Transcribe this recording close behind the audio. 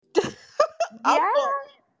Yeah. Oh,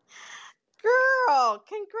 girl,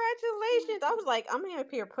 congratulations. I was like, I'm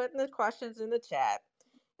up here putting the questions in the chat.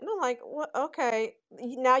 And I'm like, what? Okay.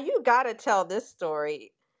 Now you got to tell this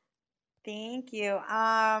story. Thank you.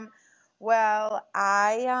 Well,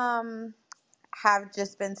 I have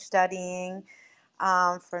just been studying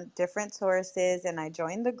from different sources, and I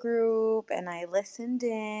joined the group and I listened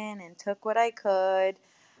in and took what I could.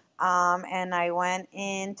 And I went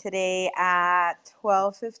in today at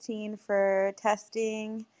 12:15 for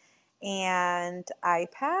testing, and I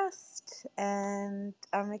passed, and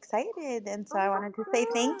I'm excited. And so I Oh wanted to say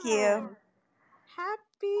thank you. my.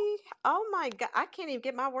 Happy. Oh my God. I can't even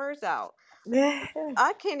get my words out.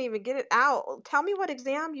 I can't even get it out. Tell me what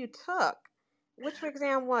exam you took. Which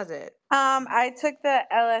exam was it? I took the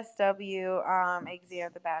LSW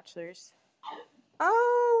exam, the bachelor's.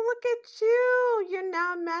 Oh, look at you. You're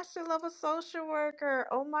now a master level social worker.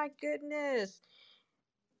 Oh my goodness.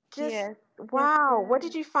 Just Yes, yes, wow. What yes.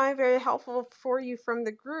 did you find very helpful for you from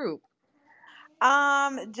the group?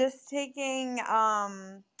 Just taking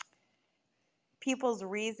people's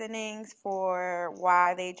reasonings for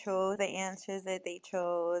why they chose the answers that they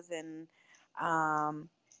chose, and um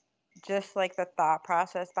just like the thought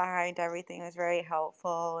process behind everything was very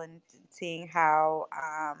helpful, and seeing how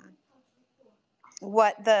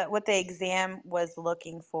what the exam was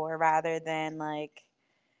looking for rather than like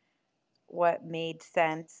what made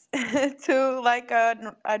sense to like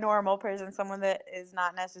a normal person, someone that is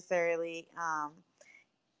not necessarily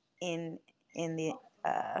in in the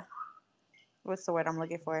uh what's the word I'm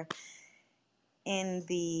looking for, in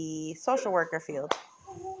the social worker field.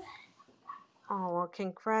 Oh, well,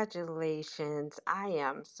 congratulations. I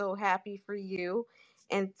am so happy for you.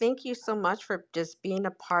 And thank you so much for just being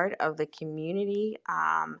a part of the community.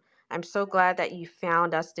 I'm so glad that you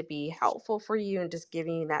found us to be helpful for you and just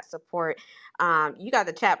giving you that support. You got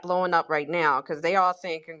the chat blowing up right now because they all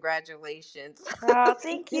saying congratulations. Oh,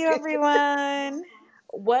 thank you, everyone.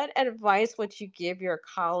 What advice would you give your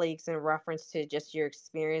colleagues in reference to just your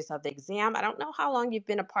experience of the exam? I don't know how long you've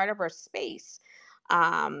been a part of our space,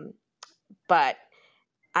 um, but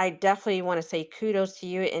I definitely want to say kudos to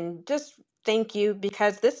you and just thank you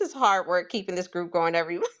because this is hard work keeping this group going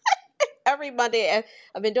every every Monday. And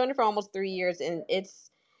I've been doing it for almost 3 years, and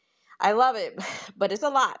I love it, but it's a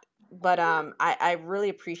lot. But I really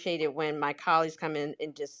appreciate it when my colleagues come in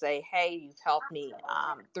and just say, "Hey, you've helped me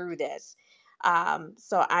through this."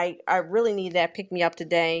 So I really need that pick me up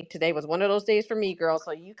today. Today was one of those days for me, girl.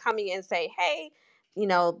 So you coming in and say, "Hey,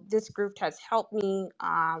 this group has helped me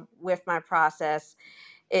with my process."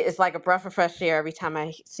 It's like a breath of fresh air every time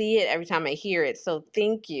I see it, every time I hear it. So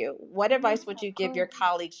thank you. What advice would you Of give your course.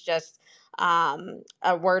 colleagues, just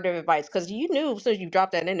a word of advice? Because you knew as soon as you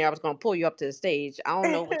dropped that in there, I was going to pull you up to the stage. I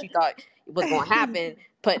don't know what you thought was going to happen,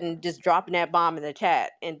 putting just dropping that bomb in the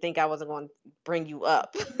chat and think I wasn't going to bring you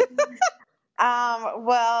up.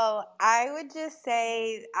 Well, I would just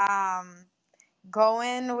say go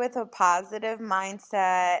in with a positive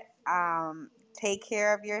mindset. Take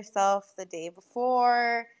care of yourself the day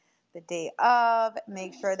before, the day of.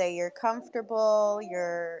 Make sure that you're comfortable.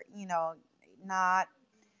 You're, not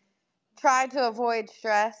try to avoid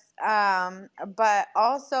stress, but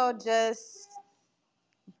also just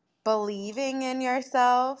believing in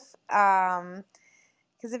yourself. Because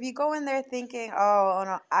if you go in there thinking, oh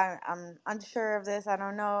no, I'm unsure of this, I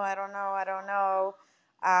don't know,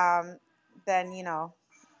 then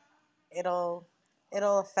it'll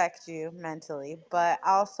it'll affect you mentally. But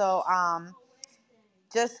also,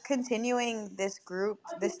 just continuing this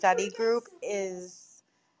study group is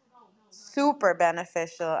super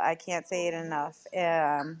beneficial. I can't say it enough.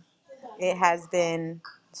 It has been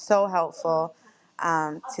so helpful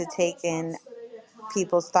to take in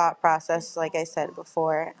people's thought process, like I said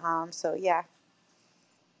before. So yeah.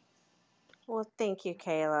 Well, thank you,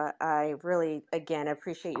 Kayla. I really, again,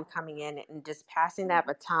 appreciate you coming in and just passing that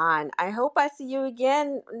baton. I hope I see you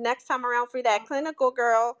again next time around for that clinical,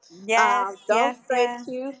 girl. Yes, Don't yes, stray yes.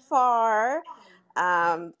 too far.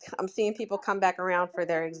 I'm seeing people come back around for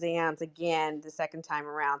their exams again the second time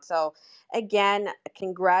around. So, again,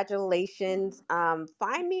 congratulations.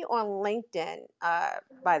 Find me on LinkedIn,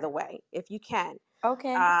 by the way, if you can.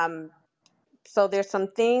 Okay. Um, so there's some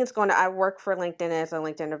things going to, I work for LinkedIn as a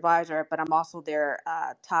LinkedIn advisor, but I'm also their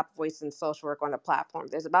top voice in social work on the platform.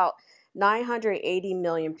 There's about 980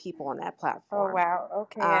 million people on that Oh platform. wow.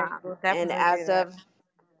 Okay, I will And definitely do as that. of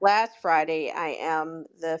last Friday, I am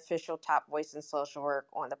the official top voice in social work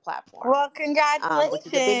on the platform, Well, which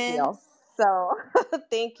is a big congratulations. deal. So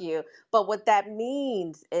thank you. But what that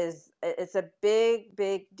means is it's a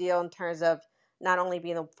big deal in terms of not only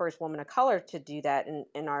being the first woman of color to do that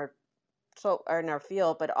in our so or in our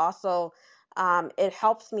field, but also it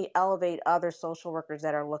helps me elevate other social workers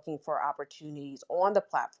that are looking for opportunities on the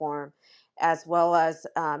platform, as well as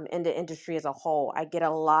in the industry as a whole. I get a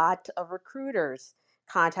lot of recruiters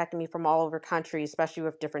contacting me from all over the country, especially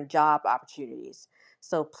with different job opportunities.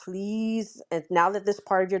 So please, and now that this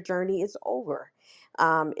part of your journey is over,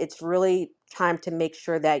 it's really time to make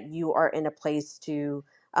sure that you are in a place to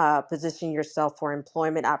position yourself for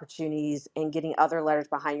employment opportunities and getting other letters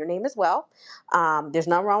behind your name as well. There's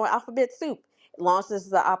nothing wrong with alphabet soup, as long as it's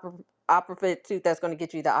the alphabet soup that's going to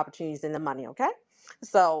get you the opportunities and the money. Okay,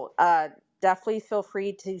 so definitely feel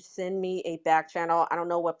free to send me a back channel. I don't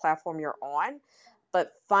know what platform you're on,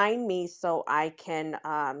 but find me so I can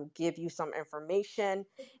give you some information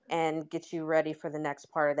and get you ready for the next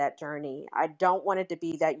part of that journey. I don't want it to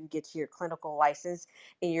be that you get to your clinical license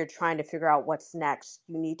and you're trying to figure out what's next.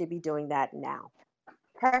 You need to be doing that now.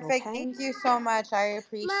 Perfect. Okay. Thank you so much. I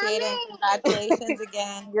appreciate it. Congratulations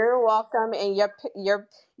again. You're welcome. And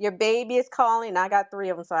your baby is calling. I got three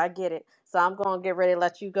of them, so I get it. So I'm gonna get ready to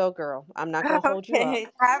let you go, girl. I'm not gonna hold you up. Okay.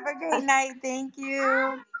 Have a great night. Thank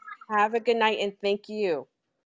you. Have a good night and thank you.